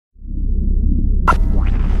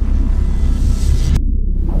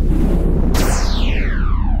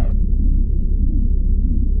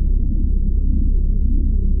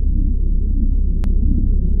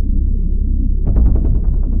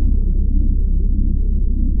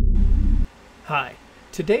Hi,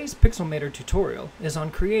 today's Pixelmator tutorial is on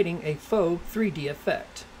creating a faux 3D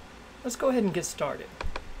effect. Let's go ahead and get started.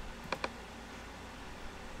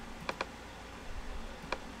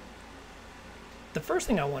 The first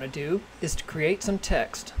thing I want to do is to create some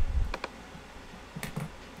text.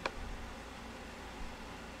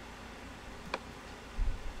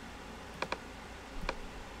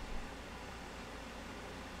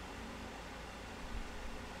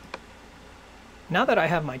 Now that I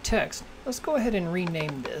have my text, let's go ahead and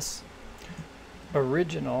rename this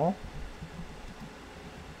original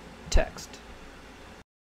text.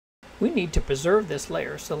 We need to preserve this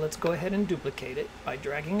layer, so let's go ahead and duplicate it by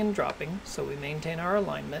dragging and dropping so we maintain our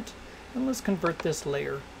alignment, and let's convert this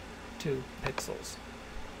layer to pixels.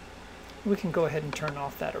 We can go ahead and turn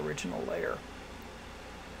off that original layer.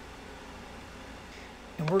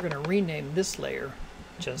 And we're going to rename this layer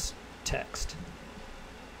just text.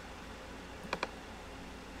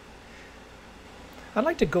 I'd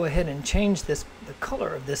like to go ahead and change the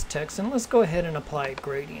color of this text, and let's go ahead and apply a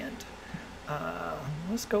gradient.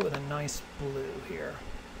 Let's go with a nice blue here.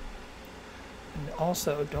 And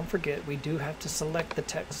also, don't forget, we do have to select the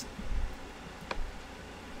text.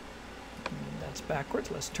 That's backwards.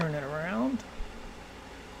 Let's turn it around.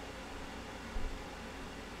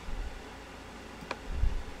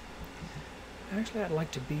 Actually, I'd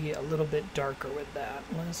like to be a little bit darker with that.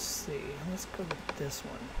 Let's see. Let's go with this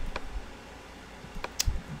one.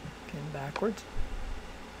 Again, backwards.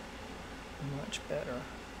 Much better.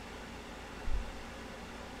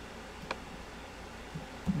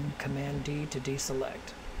 And Command D to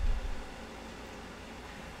deselect.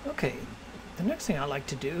 Okay, the next thing I like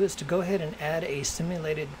to do is to go ahead and add a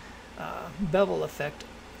simulated bevel effect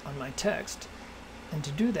on my text. And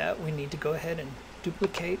to do that, we need to go ahead and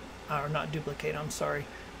duplicate, or not duplicate, I'm sorry,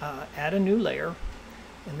 add a new layer,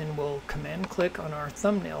 and then we'll command click on our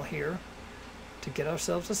thumbnail here to get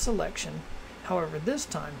ourselves a selection. However, this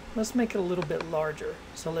time, let's make it a little bit larger.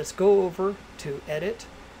 So let's go over to Edit,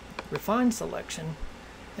 Refine Selection,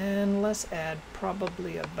 and let's add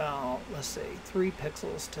probably about, let's say, 3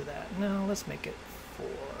 pixels to that. No, let's make it 4.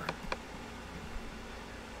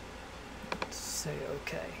 Let's say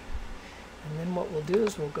OK. And then what we'll do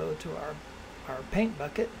is we'll go to our paint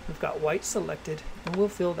bucket. We've got white selected, and we'll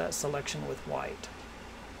fill that selection with white.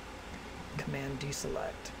 Command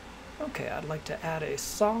deselect. Okay, I'd like to add a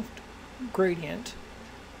soft gradient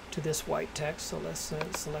to this white text, so let's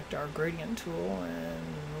select our gradient tool, and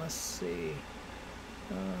let's see.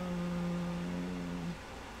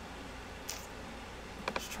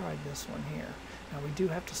 Let's try this one here. Now we do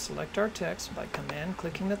have to select our text by command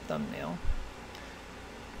clicking the thumbnail.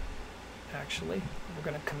 Actually, we're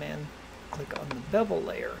going to command click on the bevel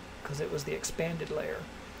layer because it was the expanded layer.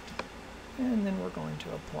 And then we're going to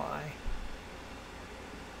apply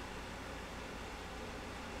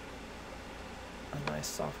a nice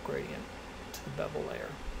soft gradient to the bevel layer.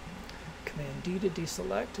 Command D to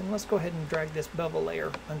deselect, and let's go ahead and drag this bevel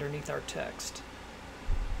layer underneath our text.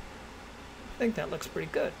 I think that looks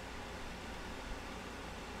pretty good.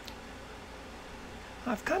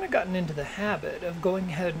 I've kind of gotten into the habit of going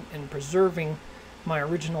ahead and preserving my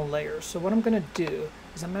original layers. So what I'm going to do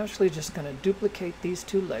is I'm actually just going to duplicate these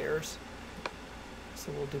 2 layers.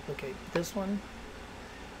 So we'll duplicate this one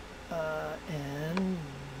and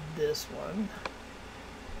this one.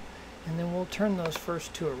 And then we'll turn those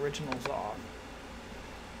first 2 originals off.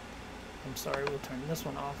 I'm sorry, we'll turn this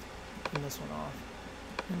one off and this one off.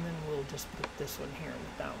 And then we'll just put this one here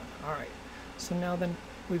with that one. Alright, so now then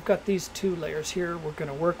we've got these 2 layers here we're going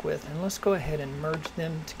to work with, and let's go ahead and merge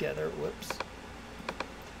them together. Whoops.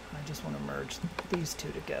 I just want to merge these 2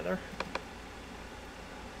 together.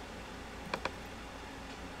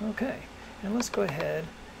 Okay, and let's go ahead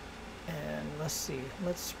and let's see,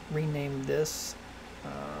 let's rename this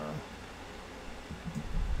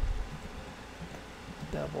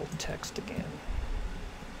bevel text again.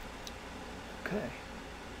 Okay.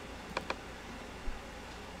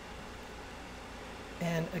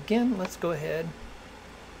 And again, let's go ahead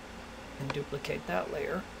and duplicate that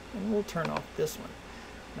layer, and we'll turn off this one.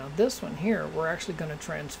 Now this one here, we're actually going to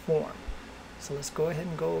transform. So let's go ahead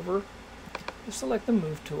and go over, we'll select the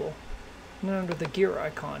Move tool, and then under the gear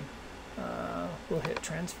icon, we'll hit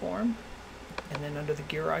Transform, and then under the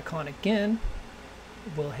gear icon again,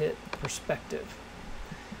 we'll hit Perspective.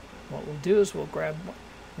 What we'll do is we'll grab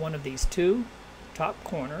one of these 2 top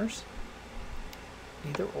corners,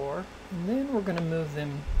 either or, and then we're going to move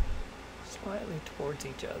them slightly towards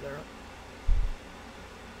each other.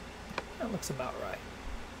 That looks about right.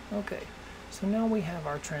 Okay, so now we have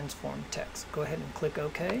our transformed text. Go ahead and click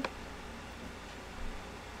OK.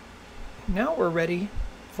 Now we're ready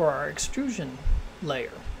for our extrusion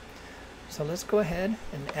layer. So let's go ahead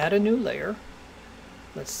and add a new layer.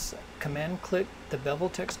 Let's command click the bevel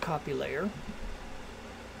text copy layer.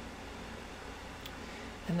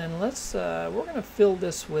 And then let's, we're going to fill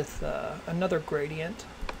this with another gradient.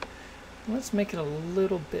 Let's make it a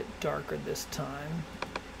little bit darker this time.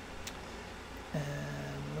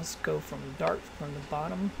 And let's go from dark from the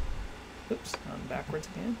bottom. Oops, I'm backwards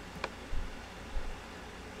again.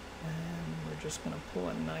 And we're just going to pull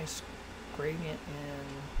a nice gradient in,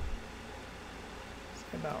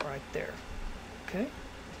 about right there. Okay,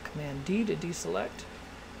 Command D to deselect.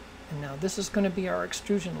 And now this is going to be our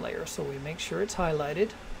extrusion layer, so we make sure it's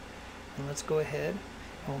highlighted. And let's go ahead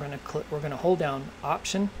and we're going to hold down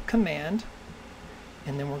Option Command,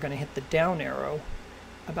 and then we're going to hit the down arrow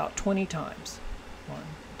about 20 times. 1,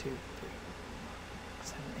 2, 3,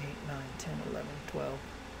 7, 8, 9, 10, 11, 12,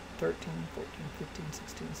 13, 14, 15,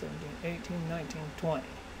 16, 17, 18, 19, 20.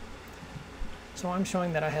 So I'm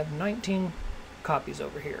showing that I have 19 copies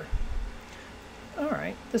over here.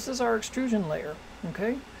 Alright, this is our extrusion layer.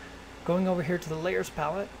 Okay, going over here to the layers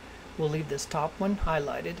palette, we'll leave this top one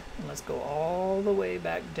highlighted, and let's go all the way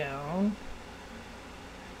back down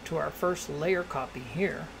to our first layer copy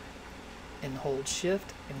here, and hold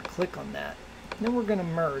shift and click on that. And then we're going to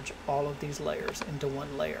merge all of these layers into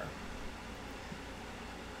one layer.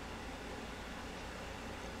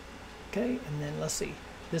 Okay, and then let's see,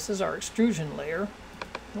 this is our extrusion layer.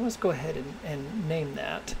 Well, let's go ahead and name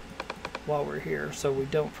that while we're here so we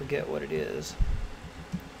don't forget what it is.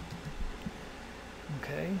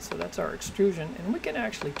 Okay, so that's our extrusion, and we can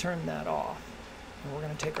actually turn that off. And we're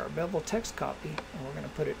going to take our bevel text copy and we're going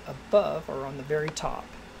to put it above or on the very top.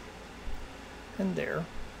 And there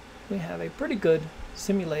we have a pretty good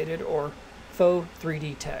simulated or faux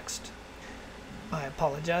 3D text. I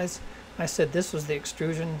apologize. I said this was the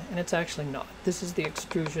extrusion, and it's actually not. This is the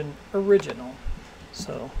extrusion original.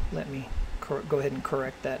 So let me go ahead and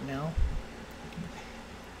correct that now.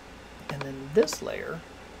 And then this layer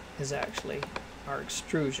is actually our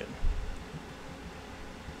extrusion.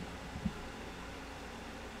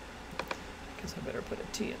 I guess I better put a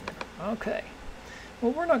T in there. Okay.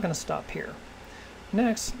 Well, we're not going to stop here.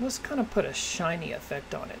 Next, let's kind of put a shiny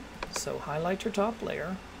effect on it. So highlight your top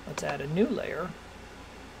layer. Let's add a new layer.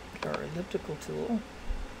 Get our elliptical tool.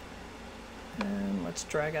 And let's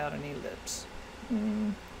drag out an ellipse.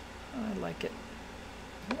 I like it.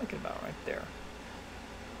 I like it about right there.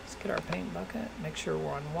 Let's get our paint bucket. Make sure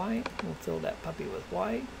we're on white. We'll fill that puppy with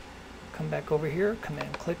white. Come back over here.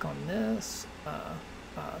 Command click on this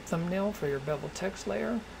thumbnail for your bevel text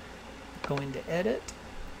layer. Go into Edit,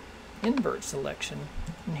 Invert Selection,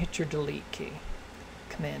 and hit your Delete key.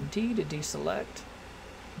 Command D to deselect.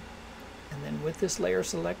 And then with this layer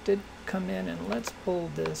selected, come in and let's pull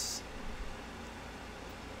this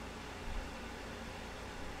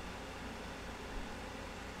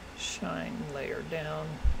shine layer down,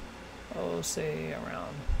 oh, say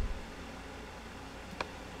around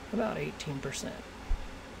about 18%.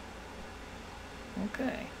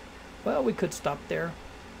 Okay, well, we could stop there,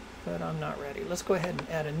 but I'm not ready. Let's go ahead and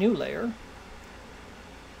add a new layer.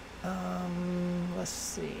 Let's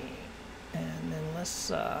see, and then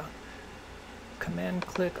let's command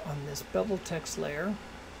click on this bevel text layer,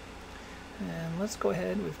 and let's go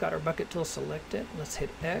ahead. We've got our bucket tool selected. Let's hit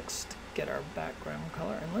X to get our background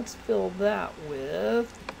color, and let's fill that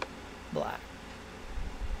with black.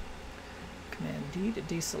 Command D to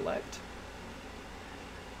deselect.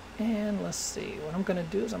 And let's see, what I'm going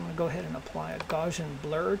to do is I'm going to go ahead and apply a Gaussian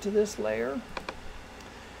blur to this layer.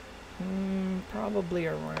 Probably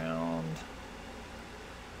around,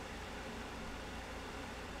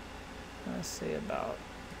 let's say about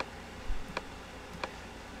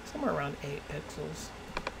somewhere around 8 pixels.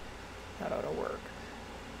 That ought to work.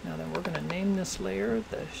 Now then, we're going to name this layer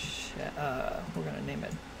we're going to name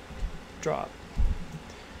it Drop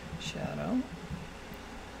Shadow.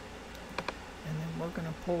 And then we're going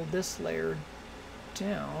to pull this layer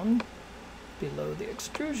down below the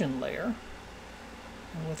extrusion layer.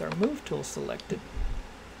 And with our move tool selected,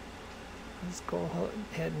 let's go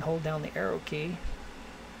ahead and hold down the arrow key.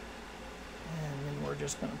 And then we're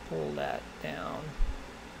just going to pull that down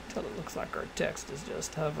until it looks like our text is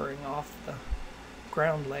just hovering off the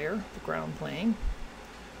ground layer, the ground plane.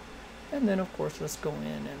 And then of course let's go in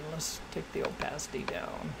and let's take the opacity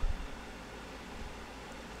down.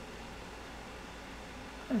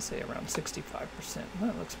 I say around 65%.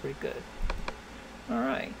 That looks pretty good.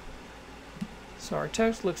 Alright. So our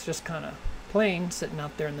text looks just kind of plain sitting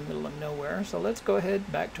out there in the middle of nowhere. So let's go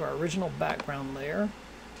ahead back to our original background layer.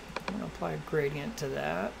 I'm going to apply a gradient to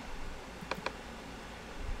that.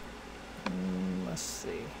 let's see.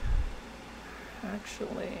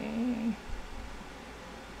 Actually,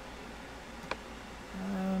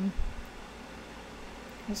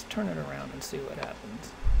 let's turn it around and see what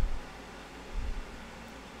happens.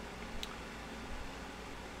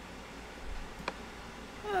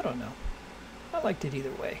 I don't know. I liked it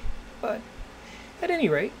either way. But at any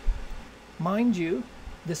rate, mind you,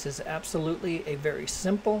 this is absolutely a very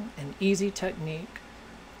simple and easy technique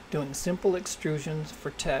doing simple extrusions for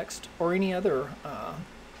text or any other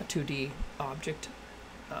 2D object.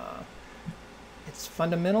 It's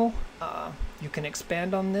fundamental. You can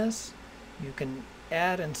expand on this. You can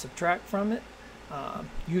add and subtract from it.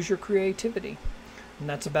 Use your creativity. And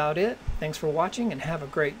that's about it. Thanks for watching and have a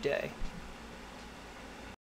great day.